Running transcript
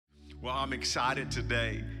Well, I'm excited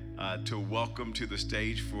today to welcome to the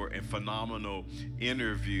stage for a phenomenal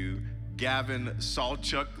interview Gavin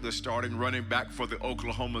Sawchuk, the starting running back for the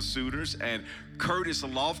Oklahoma Sooners, and Curtis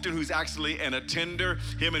Lofton, who's actually an attender,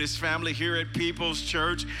 him and his family here at People's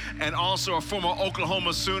Church, and also a former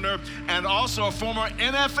Oklahoma Sooner, and also a former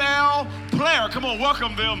NFL player. Come on,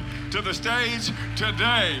 welcome them to the stage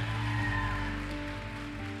today.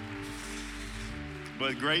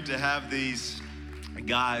 But great to have these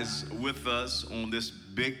guys with us on this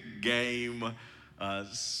big game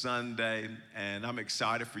Sunday, and I'm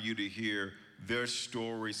excited for you to hear their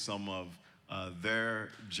story, some of their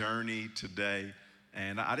journey today.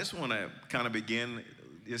 And I just want to kind of begin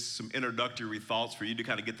just some introductory thoughts for you to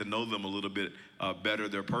kind of get to know them a little bit better,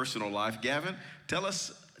 their personal life. Gavin, tell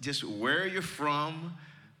us just where you're from,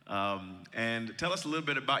 and tell us a little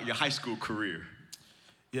bit about your high school career.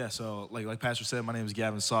 Yeah, so like Pastor said, my name is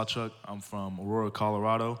Gavin Sawchuk. I'm from Aurora,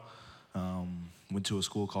 Colorado. Went to a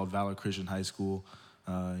school called Valor Christian High School.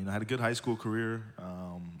 Had a good high school career.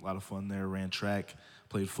 A lot of fun there. Ran track,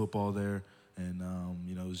 played football there, and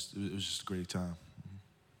it was just a great time.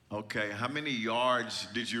 Okay, how many yards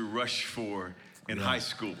did you rush for in high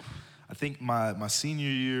school? I think my senior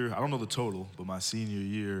year, I don't know the total, but my senior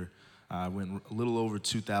year, I went a little over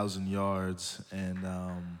 2,000 yards, and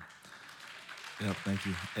thank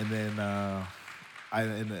you. And then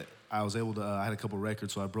I was able to, I had a couple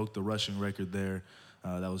records, so I broke the rushing record there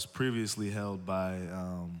that was previously held by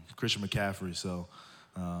Christian McCaffrey. So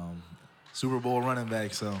Super Bowl running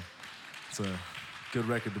back, so it's a good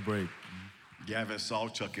record to break. Gavin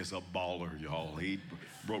Sawchuk is a baller, y'all. He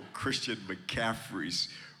broke Christian McCaffrey's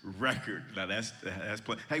record. Now that's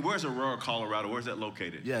plenty. Hey, where's Aurora, Colorado? Where's that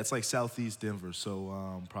located? Yeah, it's like southeast Denver,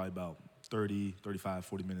 so probably about 30, 35,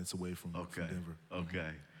 40 minutes away from Denver. Okay.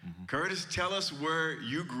 Mm-hmm. Curtis, tell us where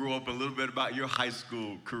you grew up, a little bit about your high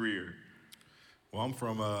school career. Well, I'm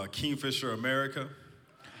from Kingfisher, America,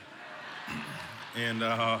 and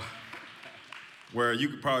where you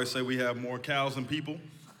could probably say we have more cows than people,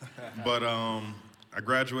 but I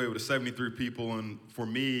graduated with 73 people, and for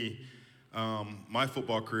me, my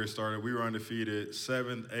football career started, we were undefeated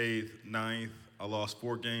 7th, 8th, 9th. I lost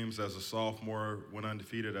 4 games as a sophomore, went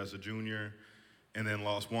undefeated as a junior, and then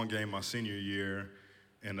lost 1 game my senior year,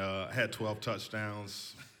 and had 12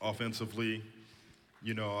 touchdowns offensively.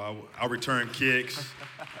 I returned kicks,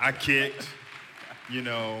 I kicked,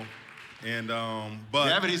 and but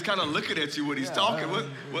Gavin, he's kind of looking at you when he's talking.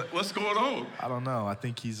 What's going on? I don't know. I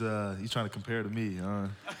think he's trying to compare to me.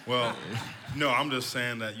 Well, no, I'm just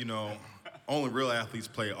saying that only real athletes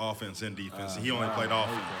play offense and defense, and he only played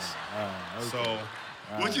offense. Okay. So,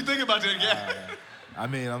 what you think about that, Gavin? I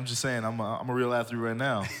mean, I'm just saying, I'm a real athlete right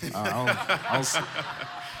now.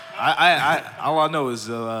 All I know is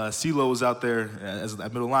CeeLo was out there as a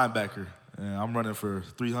middle linebacker, and I'm running for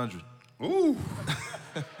 300. Ooh.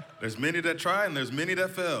 There's many that tried and there's many that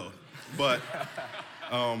failed. But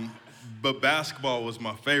basketball was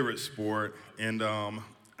my favorite sport, and I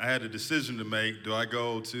had a decision to make. Do I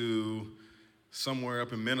go to somewhere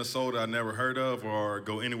up in Minnesota I never heard of, or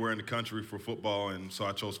go anywhere in the country for football? And so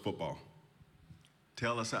I chose football.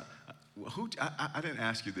 Tell us, I didn't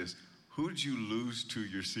ask you this. Who did you lose to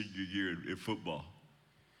your senior year in football?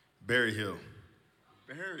 Berry Hill.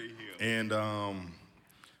 Berry Hill. And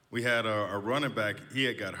we had a running back. He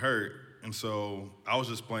had got hurt, and so I was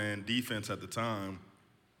just playing defense at the time.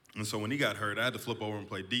 And so when he got hurt, I had to flip over and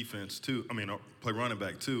play defense too. Play running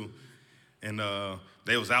back too. And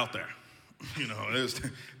they was out there.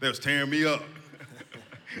 They was tearing me up.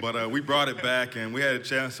 But we brought it back, and we had a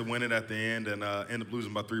chance to win it at the end, and ended up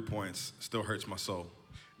losing by 3 points. Still hurts my soul.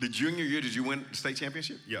 The junior year, did you win the state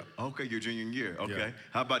championship? Yeah. Okay, your junior year. Okay. Yeah.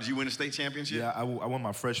 How about, did you win the state championship? Yeah, I won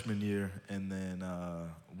my freshman year, and then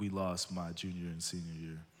we lost my junior and senior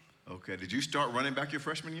year. Okay. Did you start running back your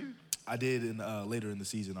freshman year? I did, later in the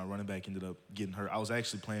season. Our running back ended up getting hurt. I was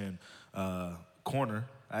actually playing corner,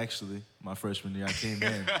 my freshman year. I came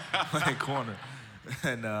in playing corner.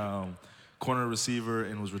 And corner receiver,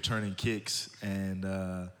 and was returning kicks, and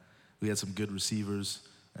we had some good receivers,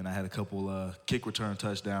 and I had a couple kick return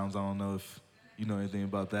touchdowns. I don't know if you know anything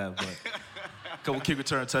about that, but a couple kick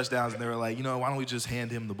return touchdowns, and they were like, why don't we just hand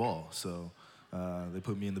him the ball? So they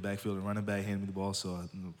put me in the backfield and running back, handed me the ball. So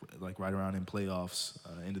right around in playoffs,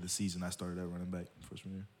 end of the season, I started at running back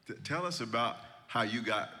freshman year. Tell us about how you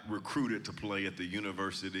got recruited to play at the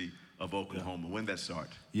University of Oklahoma. When did that start?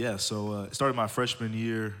 Yeah, so it started my freshman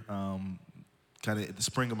year, kind of at the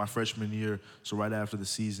spring of my freshman year, so right after the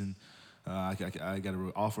season. I got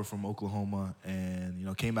an offer from Oklahoma,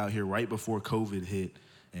 and came out here right before COVID hit,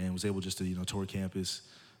 and was able just to tour campus,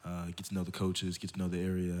 get to know the coaches, get to know the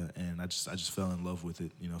area, and I just fell in love with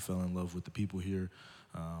it. Fell in love with the people here,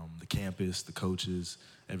 the campus, the coaches,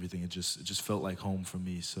 everything. It just felt like home for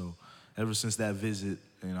me. So ever since that visit,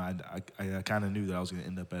 I kind of knew that I was going to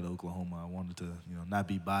end up at Oklahoma. I wanted to, not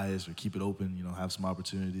be biased or keep it open. Have some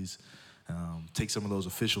opportunities, take some of those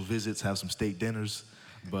official visits, have some state dinners,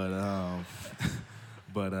 but I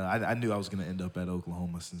knew I was going to end up at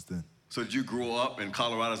Oklahoma since then. So did you grow up in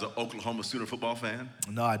Colorado as an Oklahoma Sooner football fan?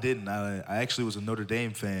 No, I didn't. I actually was a Notre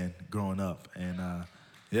Dame fan growing up, and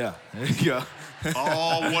yeah, there you go.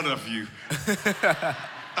 All one of you.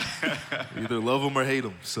 Either love them or hate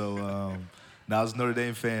them. So now I was a Notre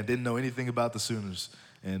Dame fan, didn't know anything about the Sooners,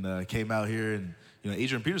 and came out here, and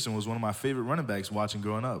Adrian Peterson was one of my favorite running backs watching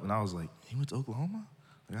growing up, and I was like, he went to Oklahoma?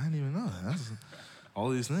 Like, I didn't even know that. That's all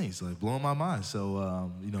these things, like, blowing my mind.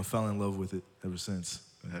 So fell in love with it ever since.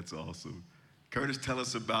 That's awesome. Curtis, tell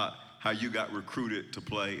us about how you got recruited to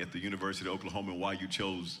play at the University of Oklahoma and why you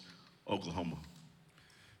chose Oklahoma.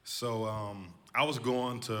 So I was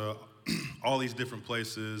going to all these different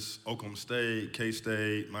places, Oklahoma State,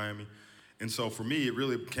 K-State, Miami. And so for me, it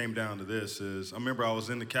really came down to this. I remember I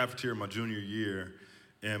was in the cafeteria my junior year,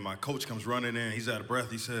 and my coach comes running in. He's out of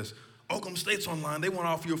breath. He says, Oklahoma State's online. They want to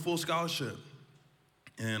offer you a full scholarship.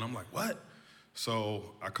 And I'm like, what?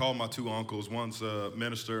 So I called my two uncles. One's a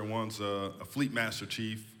minister and one's a fleet master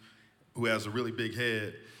chief who has a really big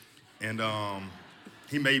head. And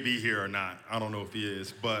he may be here or not. I don't know if he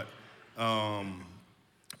is. But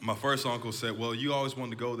my first uncle said, well, you always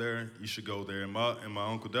wanted to go there. You should go there. And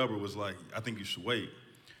my Uncle Deborah was like, I think you should wait.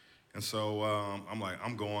 And so I'm like,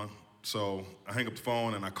 I'm going. So I hang up the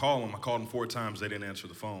phone and I call them. I called them 4 times. They didn't answer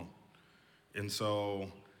the phone. And so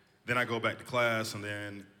then I go back to class, and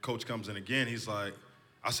then coach comes in again. He's like,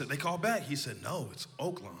 I said, they called back. He said, no, it's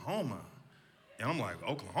Oklahoma. And I'm like,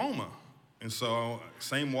 Oklahoma? And so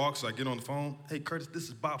same walks, I get on the phone. Hey, Curtis, this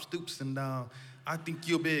is Bob Stoops, and I think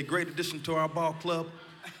you'll be a great addition to our ball club,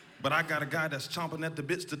 but I got a guy that's chomping at the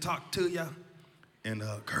bits to talk to you. And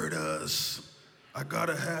Curtis, I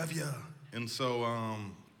gotta have you. And so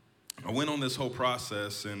I went on this whole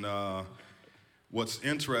process, and what's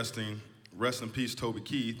interesting, rest in peace, Toby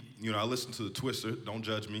Keith. I listen to the Twister. Don't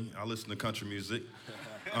judge me. I listen to country music.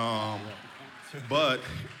 But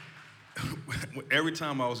every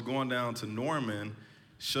time I was going down to Norman,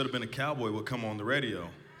 Should Have Been a Cowboy would come on the radio.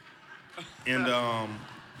 And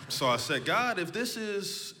so I said, God, if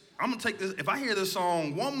I'm gonna take this, if I hear this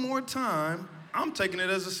song one more time, I'm taking it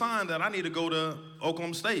as a sign that I need to go to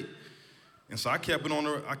Oklahoma State. And so I kept it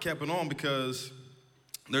on because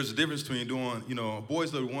there's a difference between doing,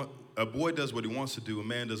 a boy does what he wants to do, a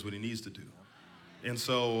man does what he needs to do. And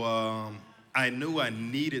so I knew I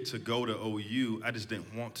needed to go to OU, I just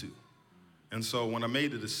didn't want to. And so when I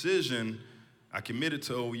made the decision, I committed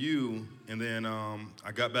to OU, and then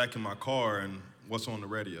I got back in my car, and what's on the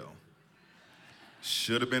radio?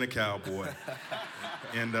 Should Have Been a Cowboy.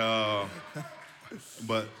 And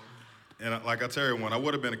like I tell everyone, I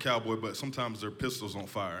would have been a cowboy, but sometimes their pistols on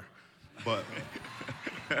fire. But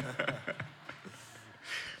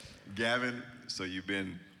Gavin, so you've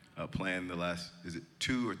been playing the last, is it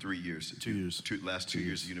 2 or 3 years? 2 years. Last 2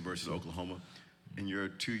 years at the University of Oklahoma. In your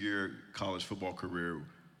 2-year college football career,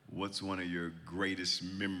 what's one of your greatest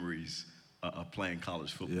memories of playing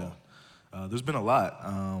college football? Yeah, there's been a lot.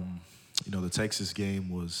 The Texas game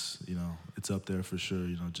was, it's up there for sure.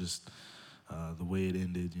 Just the way it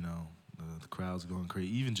ended. The crowds going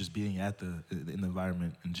crazy. Even just being in the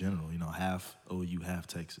environment in general. Half OU, half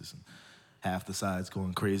Texas, and half the sides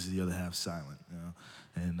going crazy, the other half silent.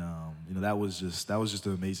 And that was just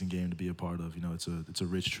an amazing game to be a part of. It's a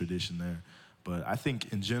rich tradition there. But I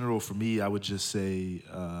think in general, for me, I would just say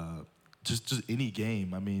just any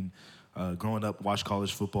game. I mean, growing up, watched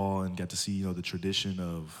college football and got to see the tradition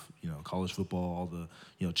of college football, all the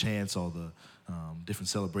chants, all the different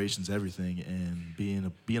celebrations, everything, and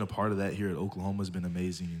being a part of that here at Oklahoma has been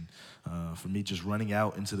amazing. And for me, just running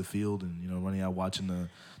out into the field and running out, watching the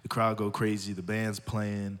crowd go crazy, the band's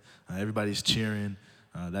playing, everybody's cheering.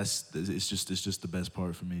 It's just the best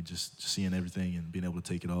part for me, just seeing everything and being able to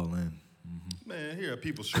take it all in. Mm-hmm. Man, here at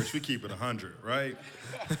People's Church, we keep it 100, right?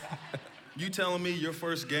 You telling me your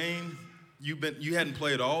first game, you hadn't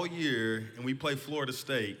played all year, and we play Florida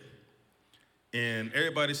State, and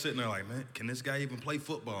everybody's sitting there like, man, can this guy even play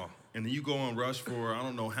football? And then you go on rush for I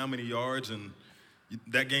don't know how many yards, and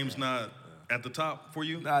that game's not at the top for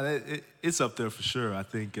you? Nah, it's up there for sure. I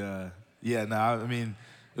think, I mean,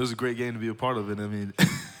 it was a great game to be a part of it. I mean,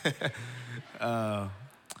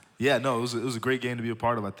 it was a great game to be a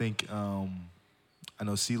part of. I think, I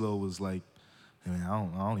know CeeLo was like, man, I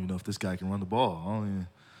don't even know if this guy can run the ball.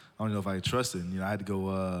 don't know if I could trust it. And, I had to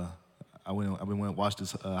go. I went and watched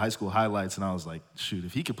his high school highlights, and I was like, shoot,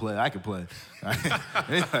 if he could play, I could play.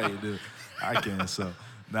 Anybody can do it. I can. So,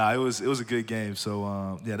 it was a good game.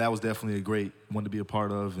 So, that was definitely a great one to be a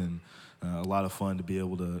part of, and a lot of fun to be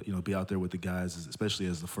able to, be out there with the guys, especially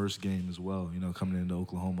as the first game as well. Coming into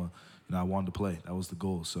Oklahoma, I wanted to play. That was the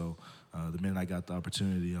goal. So, the minute I got the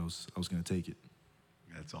opportunity, I was going to take it.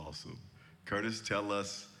 That's awesome. Curtis, tell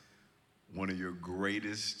us one of your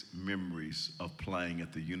greatest memories of playing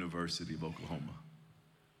at the University of Oklahoma.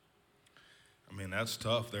 I mean, that's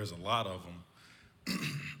tough. There's a lot of them.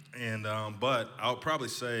 And but I'll probably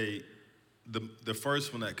say the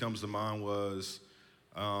first one that comes to mind was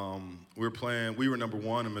we were number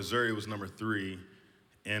 1 and Missouri was number 3.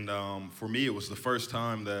 And for me, it was the first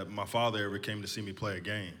time that my father ever came to see me play a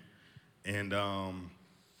game. And I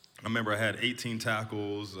remember I had 18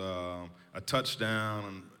 tackles, a touchdown,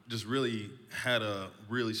 and just really had a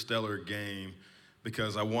really stellar game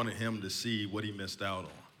because I wanted him to see what he missed out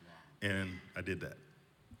on. And I did that.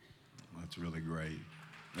 That's really great.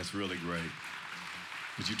 That's really great.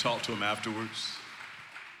 Did you talk to him afterwards?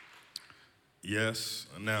 Yes.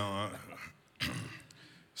 Now,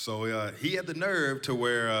 so he had the nerve to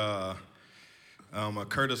wear a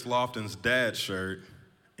Curtis Lofton's dad shirt,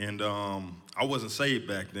 and I wasn't saved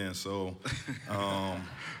back then, so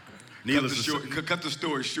cut the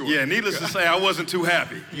story short. Yeah, needless to say, I wasn't too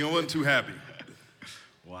happy. Wasn't too happy.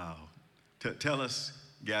 Wow. Tell us,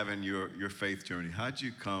 Gavin, your faith journey. How'd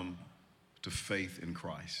you come to faith in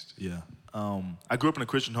Christ? Yeah. I grew up in a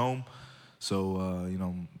Christian home. So,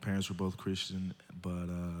 parents were both Christian, but,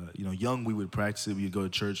 young, we would practice it. We would go to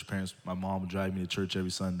church. My mom would drive me to church every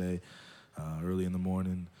Sunday, early in the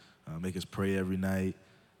morning, make us pray every night.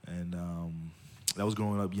 And that was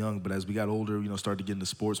growing up young. But as we got older, started to get into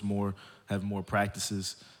sports more, having more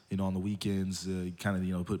practices, on the weekends,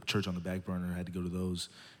 kind of, put church on the back burner, had to go to those,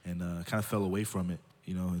 and kind of fell away from it,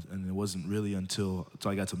 and it wasn't really until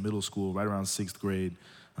I got to middle school, right around 6th grade,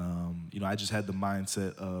 I just had the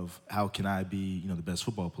mindset of how can I be, the best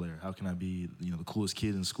football player? How can I be, the coolest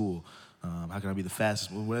kid in school? How can I be the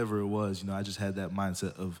fastest? Whatever it was, I just had that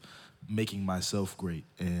mindset of making myself great.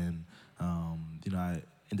 And, I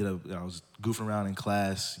was goofing around in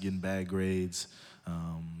class, getting bad grades,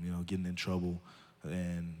 getting in trouble.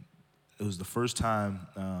 And it was the first time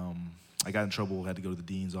I got in trouble, had to go to the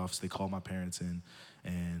dean's office. They called my parents in.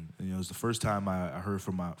 And it was the first time I heard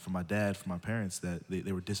from my dad, from my parents, that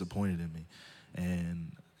they were disappointed in me.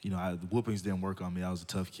 And the whoopings didn't work on me. I was a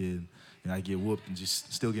tough kid. I get whooped and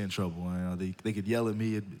just still get in trouble. They could yell at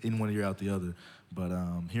me in one ear out the other. But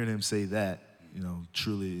hearing him say that,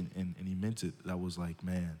 truly, and he meant it. That was like,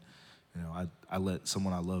 man, I let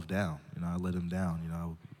someone I love down. I let him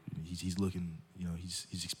down. He's looking.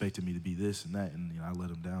 He's expecting me to be this and that, and I let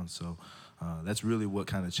him down. So that's really what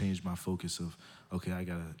kind of changed my focus of, okay, I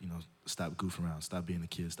gotta stop goofing around, stop being a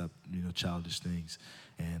kid, stop childish things.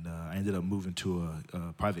 And I ended up moving to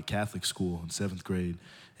a private Catholic school in 7th grade,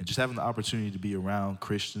 and just having the opportunity to be around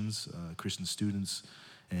Christians, Christian students,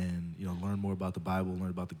 and learn more about the Bible, learn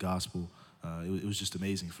about the gospel. It was just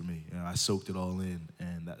amazing for me. I soaked it all in,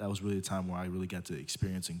 and that was really a time where I really got to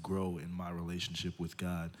experience and grow in my relationship with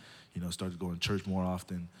God. Started going to church more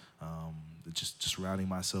often, just surrounding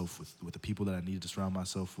myself with the people that I needed to surround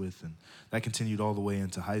myself with, and that continued all the way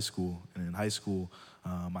into high school. And in high school,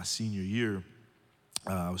 my senior year,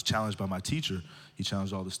 I was challenged by my teacher. He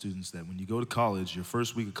challenged all the students that when you go to college, your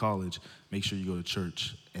first week of college, make sure you go to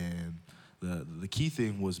church. And the key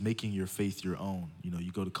thing was making your faith your own.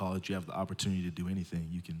 You go to college, you have the opportunity to do anything.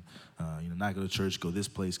 You can, not go to church, go this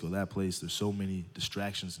place, go that place. There's so many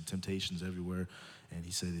distractions and temptations everywhere. And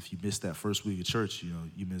he said, if you miss that first week of church,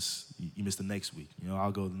 you miss the next week. I'll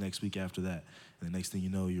go the next week after that. And the next thing you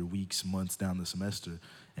know, you're weeks, months down the semester,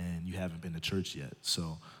 and you haven't been to church yet.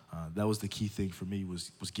 So that was the key thing for me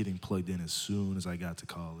was getting plugged in as soon as I got to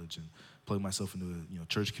college and plug myself into a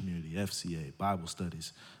church community, FCA, Bible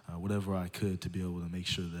studies, whatever I could to be able to make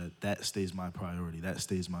sure that stays my priority, that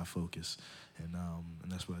stays my focus, and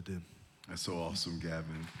that's what I did. That's so awesome,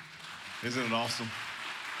 Gavin. Isn't it awesome?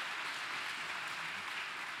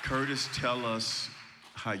 Curtis, tell us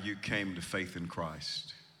how you came to faith in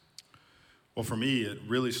Christ. Well, for me, it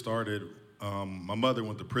really started, my mother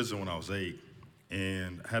went to prison when I was 8,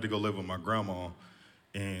 and I had to go live with my grandma,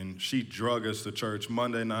 and she drug us to church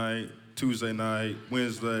Monday night, Tuesday night,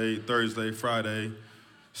 Wednesday, Thursday, Friday,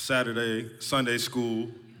 Saturday, Sunday school,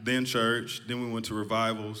 then church, then we went to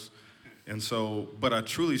revivals. And so, but I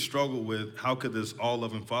truly struggled with how could this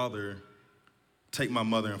all-loving father take my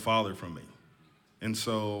mother and father from me? And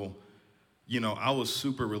so, I was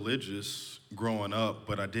super religious growing up,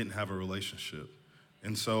 but I didn't have a relationship.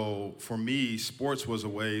 And so for me, sports was a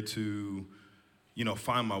way to,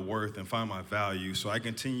 find my worth and find my value. So I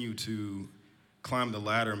continued to climb the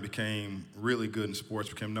ladder and became really good in sports,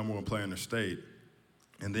 became #1 player in the state.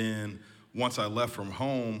 And then once I left from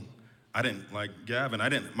home, I didn't, like Gavin,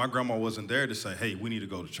 my grandma wasn't there to say, hey, we need to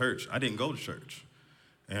go to church. I didn't go to church.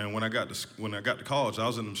 And when I got to college, I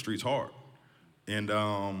was in them streets hard. And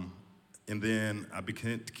then I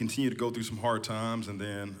continued to go through some hard times, and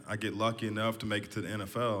then I get lucky enough to make it to the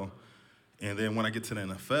NFL. And then when I get to the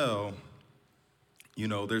NFL,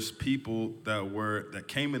 there's people that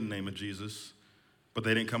came in the name of Jesus, but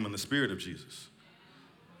they didn't come in the spirit of Jesus.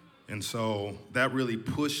 And so that really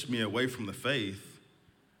pushed me away from the faith,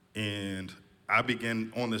 and I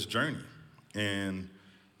began on this journey. And,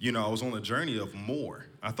 I was on a journey of more.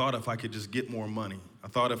 I thought if I could just get more money, I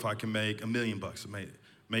thought if I could make $1 million, I made it.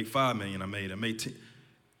 Make $5 million, I made 10.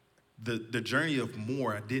 The journey of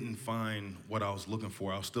more, I didn't find what I was looking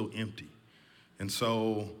for. I was still empty. And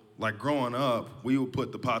so, like growing up, we would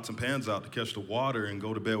put the pots and pans out to catch the water and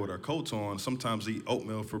go to bed with our coats on, sometimes eat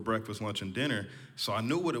oatmeal for breakfast, lunch, and dinner. So I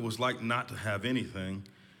knew what it was like not to have anything.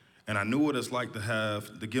 And I knew what it's like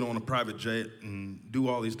to get on a private jet and do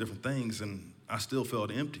all these different things, and I still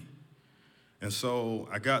felt empty. And so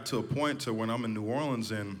I got to a point to when I'm in New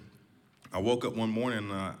Orleans, and I woke up one morning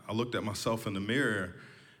and I looked at myself in the mirror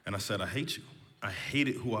and I said, I hate you. I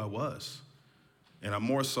hated who I was. And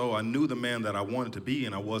I knew the man that I wanted to be,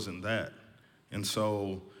 and I wasn't that. And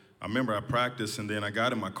so I remember I practiced, and then I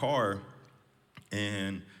got in my car,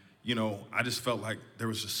 and, I just felt like there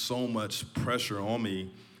was just so much pressure on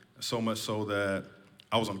me, so much so that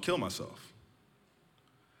I was gonna kill myself.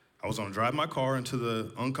 I was gonna drive my car into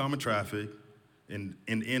the oncoming traffic and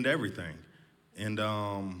end everything. And,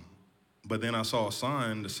 but then I saw a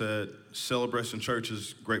sign that said, Celebration Church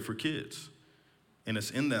is great for kids. And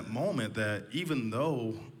it's in that moment that even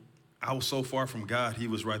though I was so far from God, he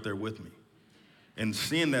was right there with me. And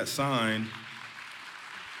seeing that sign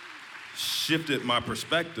shifted my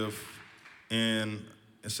perspective, and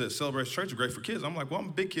it said, Celebration Church is great for kids. I'm like, well, I'm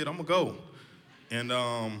a big kid, I'm gonna go. And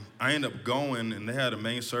I ended up going, and they had a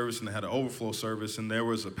main service and they had an overflow service, and there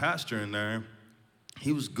was a pastor in there.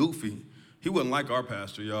 He was goofy. He wasn't like our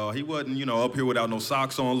pastor, y'all. He wasn't, up here without no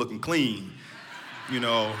socks on, looking clean,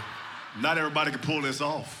 Not everybody can pull this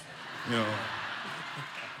off.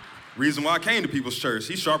 Reason why I came to People's Church,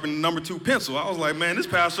 he sharpened the #2 pencil. I was like, man, this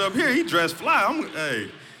pastor up here, he dressed fly.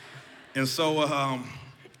 Hey. And so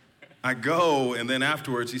I go, and then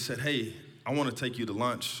afterwards he said, hey, I want to take you to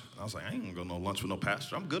lunch. I was like, I ain't gonna go no lunch with no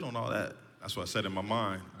pastor. I'm good on all that. That's what I said in my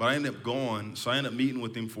mind. But I ended up going, so I ended up meeting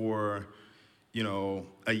with him for,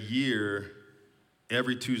 a year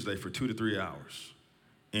every Tuesday for 2 to 3 hours.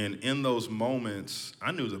 And in those moments,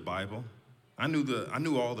 I knew the Bible. I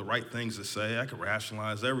knew all the right things to say. I could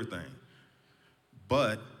rationalize everything.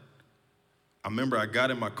 But I remember I got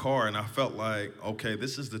in my car and I felt like, okay,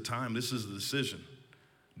 this is the time, this is the decision.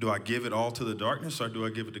 Do I give it all to the darkness or do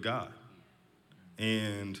I give it to God?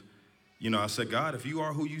 And, I said, God, if you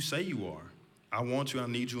are who you say you are, I want you, I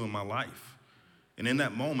need you in my life. And in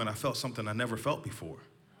that moment, I felt something I never felt before.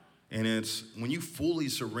 And it's when you fully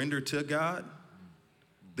surrender to God,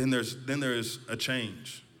 then there's a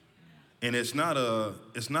change. And it's not a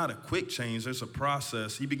quick change, there's a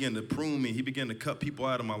process. He began to prune me, he began to cut people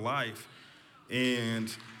out of my life.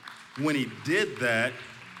 And when he did that,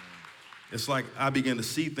 it's like I began to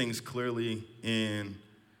see things clearly, and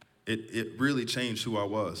it really changed who I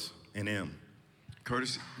was and am.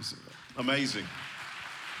 Curtis, amazing.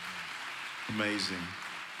 Amazing.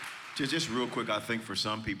 Just real quick, I think for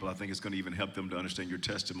some people, I think it's going to even help them to understand your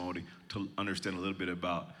testimony, to understand a little bit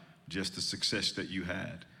about just the success that you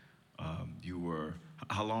had.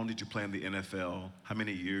 How long did you play in the NFL? How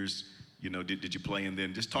many years, did you play? And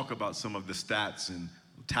then just talk about some of the stats and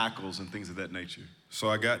tackles and things of that nature. So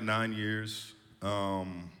I got 9 years.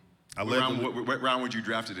 What round were you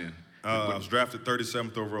drafted in? I was drafted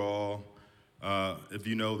 37th overall. If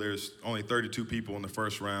you know, there's only 32 people in the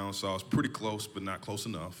first round, so I was pretty close, but not close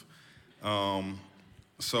enough.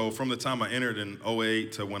 So from the time I entered in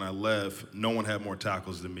 2008 to when I left, no one had more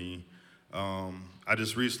tackles than me. I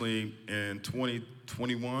just recently, in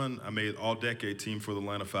 2021, I made all-decade team for the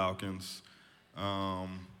Atlanta Falcons. I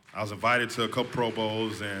was invited to a couple Pro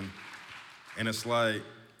Bowls, and it's like,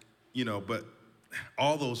 but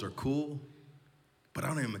all those are cool, but I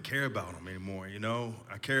don't even care about them anymore,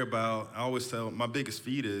 I always tell, my biggest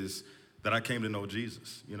feat is that I came to know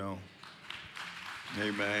Jesus,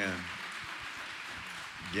 Amen.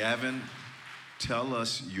 Gavin, tell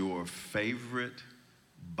us your favorite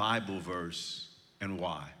Bible verse and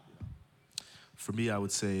why? For me, I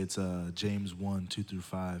would say it's James 1, 2 through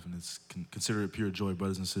 5, and it's consider it pure joy,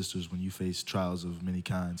 brothers and sisters, when you face trials of many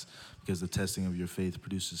kinds, because the testing of your faith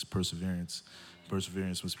produces perseverance.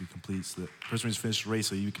 Perseverance must be complete, so that perseverance finish the race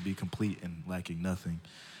so you can be complete and lacking nothing.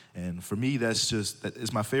 And for me,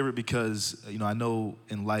 it's my favorite because, I know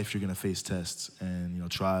in life you're gonna face tests and,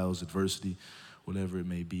 trials, adversity, whatever it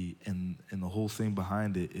may be. And the whole thing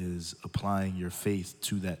behind it is applying your faith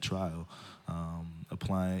to that trial.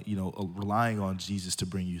 Relying on Jesus to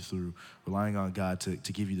bring you through, relying on God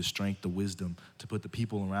to give you the strength, the wisdom, to put the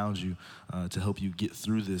people around you to help you get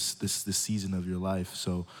through this season of your life.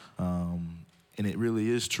 So, and it really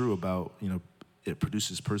is true about, it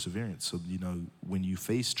produces perseverance. So, when you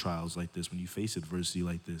face trials like this, when you face adversity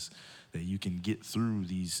like this, that you can get through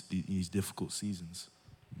these difficult seasons.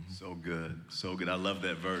 Mm-hmm. So good, so good. I love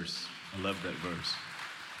that verse.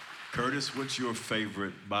 Curtis, what's your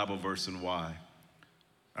favorite Bible verse and why?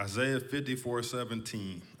 Isaiah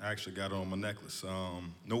 54:17. I actually got it on my necklace.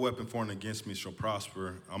 No weapon formed against me shall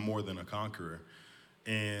prosper. I'm more than a conqueror.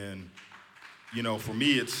 And, for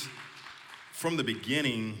me, it's from the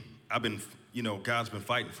beginning, God's been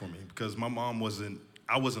fighting for me because my mom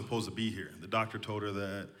I wasn't supposed to be here. The doctor told her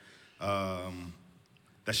that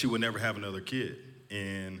she would never have another kid.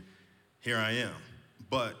 And here I am.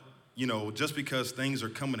 But, just because things are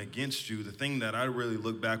coming against you, the thing that I really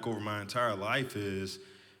look back over my entire life is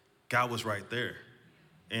God was right there.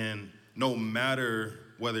 And no matter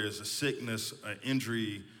whether it's a sickness, an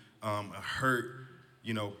injury, a hurt,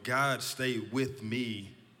 God stayed with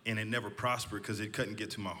me and it never prospered because it couldn't get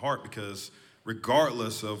to my heart, because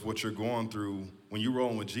regardless of what you're going through, when you're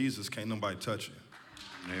rolling with Jesus, can't nobody touch you.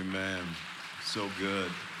 Amen. So good.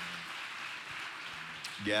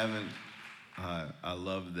 Gavin, I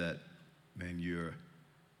love that, man, you're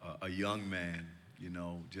a young man,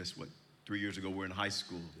 just 3 years ago we're in high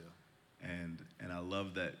school. Yeah. And I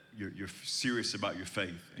love that you're serious about your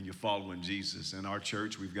faith and you're following Jesus. In our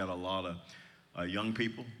church, we've got a lot of young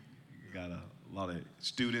people, got a lot of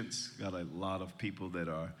students, got a lot of people that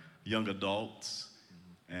are young adults,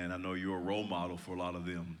 and I know you're a role model for a lot of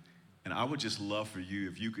them. And I would just love for you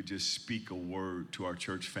if you could just speak a word to our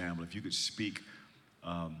church family, if you could speak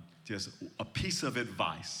just a piece of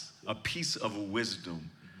advice, a piece of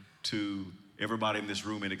wisdom to everybody in this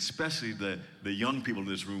room, and especially the young people in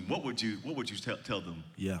this room. What would you tell them?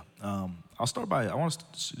 Yeah, I'll start by, I want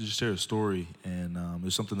to just share a story, and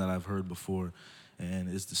it's something that I've heard before, and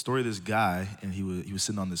it's the story of this guy, and he was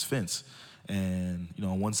sitting on this fence, and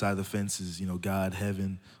on one side of the fence is God,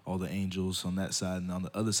 heaven, all the angels on that side, and on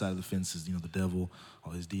the other side of the fence is the devil,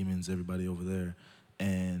 all his demons, everybody over there.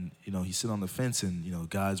 And, he's sitting on the fence, and,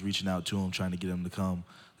 God's reaching out to him, trying to get him to come.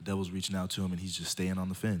 The devil's reaching out to him, and he's just staying on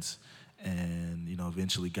the fence. And,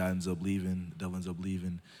 eventually God ends up leaving, the devil ends up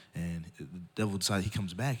leaving, and the devil decides, he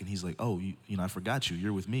comes back, and he's like, oh, I forgot you,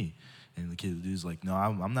 you're with me. And the dude's like, no,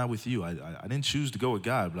 I'm not with you. I didn't choose to go with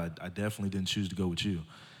God, but I definitely didn't choose to go with you.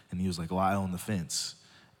 And he was like, lie on the fence.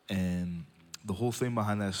 And the whole thing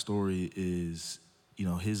behind that story is,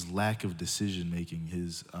 his lack of decision-making,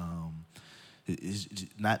 his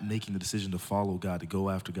not making the decision to follow God, to go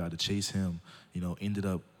after God, to chase him, ended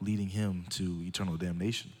up leading him to eternal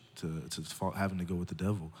damnation, to having to go with the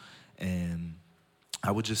devil. And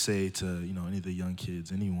I would just say to, any of the young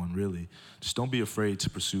kids, anyone really, just don't be afraid to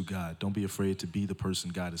pursue God. Don't be afraid to be the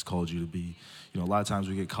person God has called you to be. A lot of times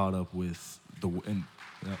we get caught up with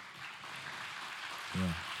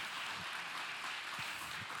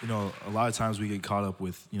a lot of times we get caught up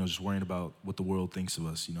with, just worrying about what the world thinks of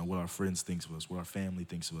us, what our friends think of us, what our family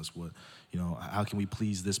thinks of us, what, how can we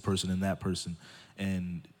please this person and that person.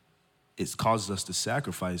 And it causes us to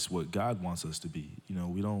sacrifice what God wants us to be.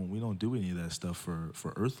 We don't do any of that stuff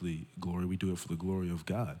for earthly glory. We do it for the glory of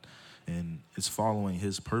God. And it's following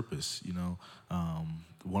his purpose.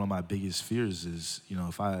 One of my biggest fears is,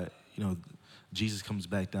 if Jesus comes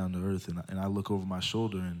back down to earth and I look over my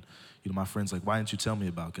shoulder and, my friend's like, why didn't you tell me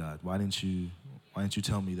about God? Why didn't you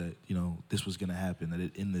tell me that, this was gonna happen, that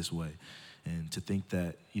it end this way? And to think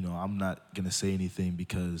that, I'm not gonna say anything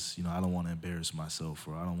because, I don't wanna embarrass myself,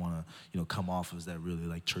 or I don't wanna, come off as that really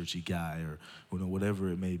like churchy guy, or whatever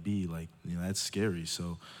it may be, like, that's scary.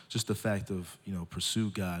 So just the fact of, pursue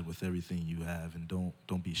God with everything you have, and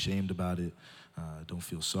don't be ashamed about it. Don't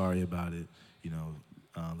feel sorry about it.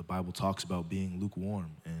 The Bible talks about being lukewarm,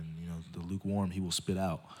 and, the lukewarm he will spit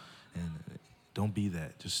out. And don't be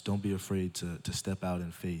that. Just don't be afraid to step out in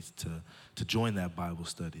faith, to join that Bible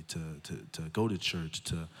study, to go to church,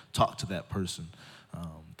 to talk to that person.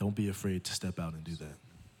 Don't be afraid to step out and do that.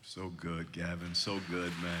 So good, Gavin. So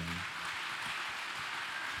good, man.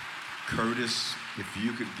 Curtis, if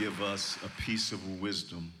you could give us a piece of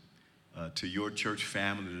wisdom to your church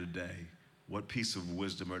family today, what piece of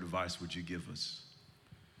wisdom or advice would you give us?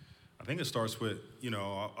 I think it starts with,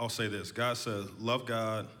 I'll say this. God says, love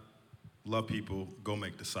God, love people, go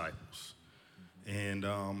make disciples. And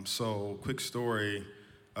so, quick story,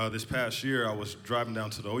 this past year I was driving down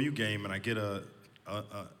to the OU game and I get a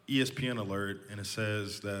ESPN alert and it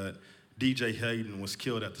says that DJ Hayden was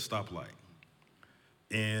killed at the stoplight.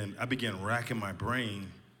 And I began racking my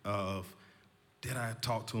brain of, did I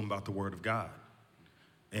talk to him about the Word of God?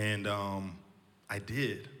 And I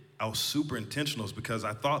did. I was super intentional because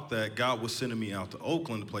I thought that God was sending me out to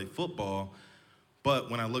Oakland to play football,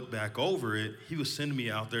 but when I look back over it, he was sending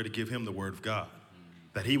me out there to give him the Word of God,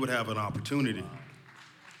 that he would have an opportunity.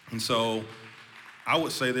 And so I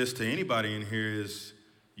would say this to anybody in here is,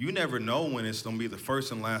 you never know when it's gonna be the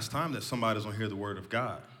first and last time that somebody's gonna hear the Word of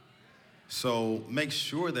God. So make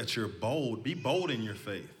sure that you're bold. Be bold in your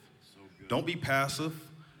faith. Don't be passive.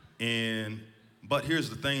 But here's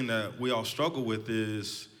the thing that we all struggle with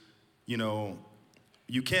is,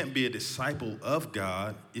 you can't be a disciple of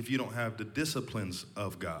God if you don't have the disciplines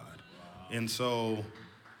of God. And so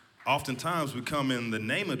oftentimes we come in the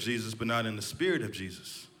name of Jesus, but not in the spirit of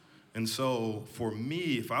Jesus. And so for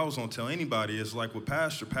me, if I was gonna tell anybody, it's like what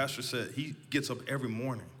Pastor said, he gets up every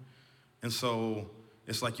morning. And so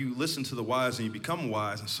it's like you listen to the wise and you become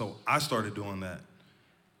wise. And so I started doing that,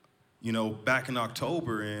 back in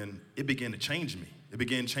October, and it began to change me. It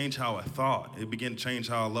began to change how I thought. It began to change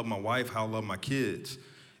how I love my wife, how I love my kids,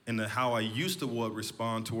 and how I used to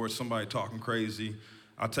respond towards somebody talking crazy.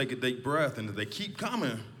 I'll take a deep breath, and if they keep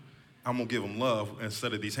coming, I'm gonna give them love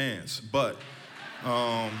instead of these hands. But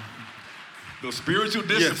the spiritual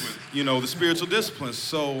disciplines. Yes, the spiritual disciplines.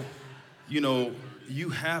 So, you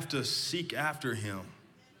have to seek after him.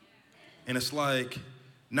 And it's like,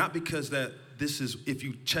 not because that this is, if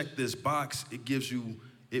you check this box,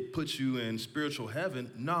 it puts you in spiritual heaven.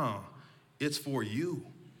 Nah, it's for you.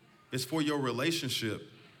 It's for your relationship.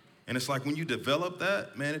 And it's like when you develop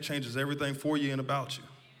that, man, it changes everything for you and about you.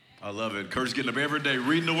 I love it. Kurt's getting up every day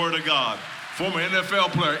reading the Word of God. Former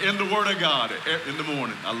NFL player in the Word of God in the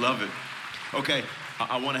morning. I love it. Okay,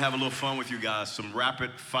 I want to have a little fun with you guys. Some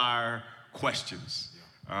rapid fire questions.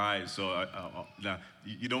 All right, so now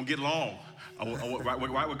you don't get long. Right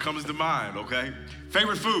what comes to mind, okay?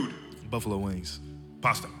 Favorite food? Buffalo wings.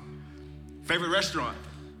 Pasta. Favorite restaurant?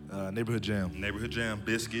 Neighborhood Jam. Neighborhood Jam.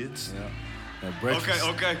 Biscuits. Yeah. Breakfast.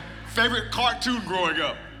 Okay. Favorite cartoon growing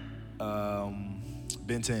up?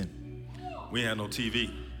 Ben 10. We had no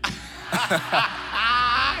TV.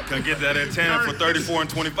 Couldn't get that antenna for 34 and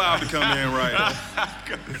 25 to come in right.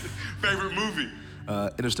 Favorite movie?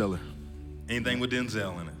 Interstellar. Anything with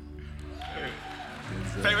Denzel in it.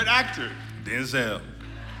 Denzel. Favorite actor? Denzel.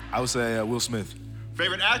 I would say Will Smith.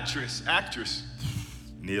 Favorite actress?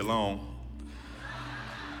 Nia Long.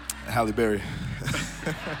 Halle Berry.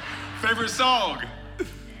 Favorite song?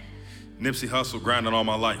 Nipsey Hussle, Grinding All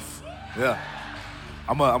My Life. Yeah.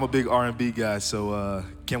 I'm a big R&B guy, so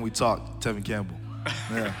Can We Talk, Tevin Campbell.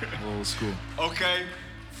 Yeah, old school. Okay.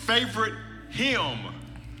 Favorite hymn?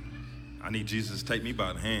 I Need Jesus to Take Me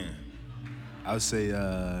by the Hand. I would say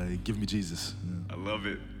Give Me Jesus. Yeah. I love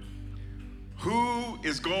it. Who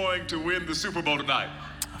is going to win the Super Bowl tonight?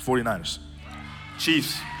 49ers.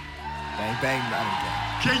 Chiefs. Bang, bang,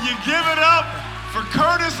 Can you give it up for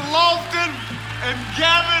Curtis Lofton and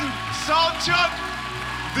Gavin Sawchuk?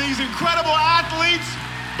 These incredible athletes,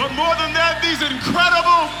 but more than that, these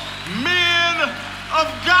incredible men of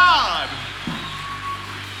God.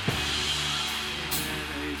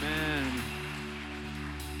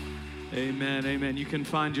 Amen, amen. You can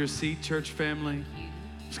find your seat, church family.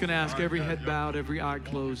 I'm just going to ask every head bowed, every eye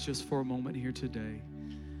closed just for a moment here today.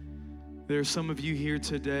 There's some of you here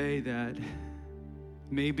today that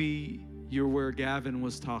maybe you're where Gavin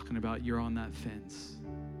was talking about. You're on that fence.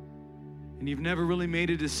 And you've never really made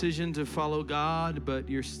a decision to follow God, but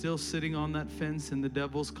you're still sitting on that fence and the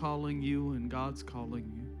devil's calling you and God's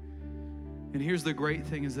calling you. And here's the great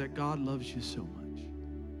thing is that God loves you so much.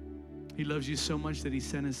 He loves you so much that he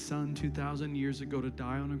sent his son 2,000 years ago to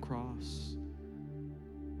die on a cross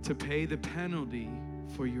to pay the penalty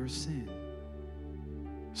for your sin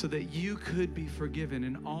so that you could be forgiven.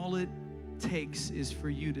 And all it takes is for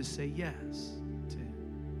you to say yes to him.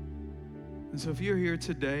 And so if you're here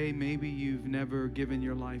today, maybe you've never given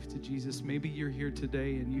your life to Jesus. Maybe you're here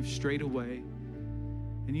today and you've strayed away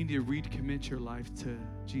and you need to recommit your life to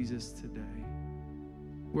Jesus today.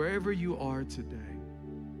 Wherever you are today,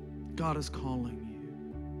 God is calling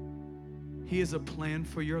you. He has a plan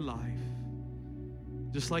for your life.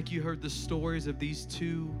 Just like you heard the stories of these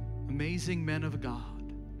two amazing men of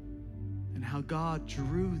God, and how God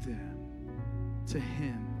drew them to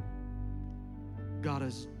Him. God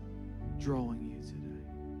is drawing you today.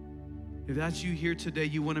 If that's you here today,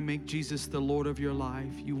 you want to make Jesus the Lord of your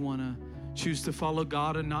life. You want to choose to follow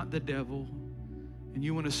God and not the devil. And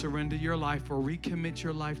you want to surrender your life or recommit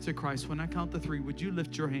your life to Christ. When I count to 3, would you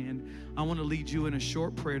lift your hand? I want to lead you in a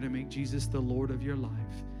short prayer to make Jesus the Lord of your life.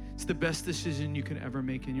 It's the best decision you can ever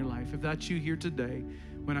make in your life. If that's you here today,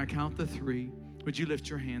 when I count to 3, would you lift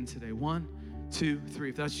your hand today? 1, 2, 3.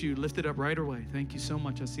 If that's you, lift it up right away. Thank you so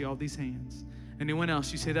much. I see all these hands. Anyone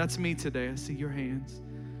else? You say, that's me today. I see your hands.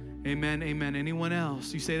 Amen, amen. Anyone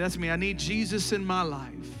else? You say, that's me. I need Jesus in my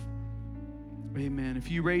life. Amen.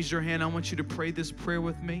 If you raised your hand, I want you to pray this prayer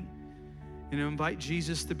with me and invite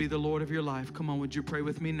Jesus to be the Lord of your life. Come on, would you pray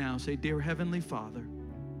with me now? Say, dear Heavenly Father,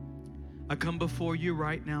 I come before you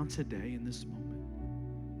right now today in this moment.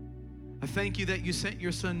 I thank you that you sent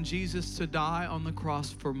your son Jesus to die on the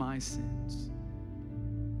cross for my sins.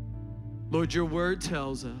 Lord, your word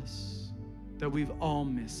tells us that we've all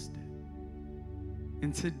missed it.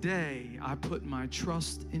 And today, I put my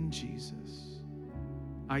trust in Jesus.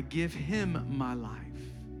 I give him my life.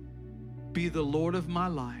 Be the Lord of my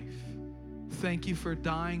life. Thank you for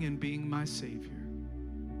dying and being my Savior.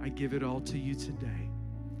 I give it all to you today.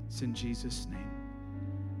 It's in Jesus' name.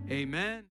 Amen.